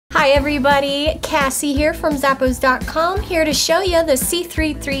Hi everybody, Cassie here from Zappos.com, here to show you the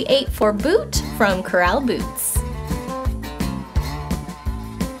C3384 boot from Corral Boots.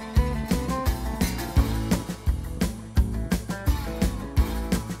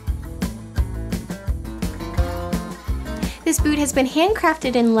 This boot has been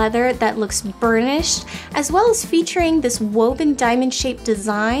handcrafted in leather that looks burnished, as well as featuring this woven diamond-shaped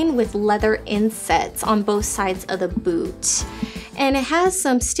design with leather insets on both sides of the boot. And it has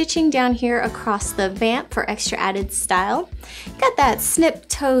some stitching down here across the vamp for extra added style. Got that snip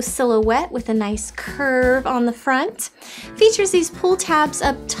toe silhouette with a nice curve on the front. Features these pull tabs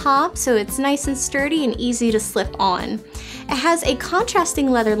up top so it's nice and sturdy and easy to slip on. It has a contrasting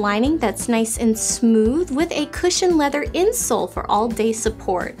leather lining that's nice and smooth with a cushioned leather insole for all-day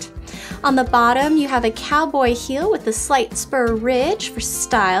support. On the bottom you have a cowboy heel with a slight spur ridge for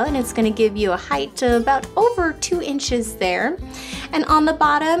style, and it's going to give you a height to about over 2 inches there. And on the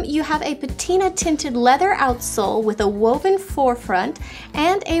bottom you have a patina-tinted leather outsole with a woven forefront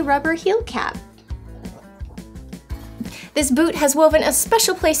and a rubber heel cap. This boot has woven a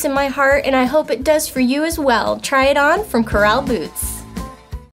special place in my heart, and I hope it does for you as well. Try it on from Corral Boots.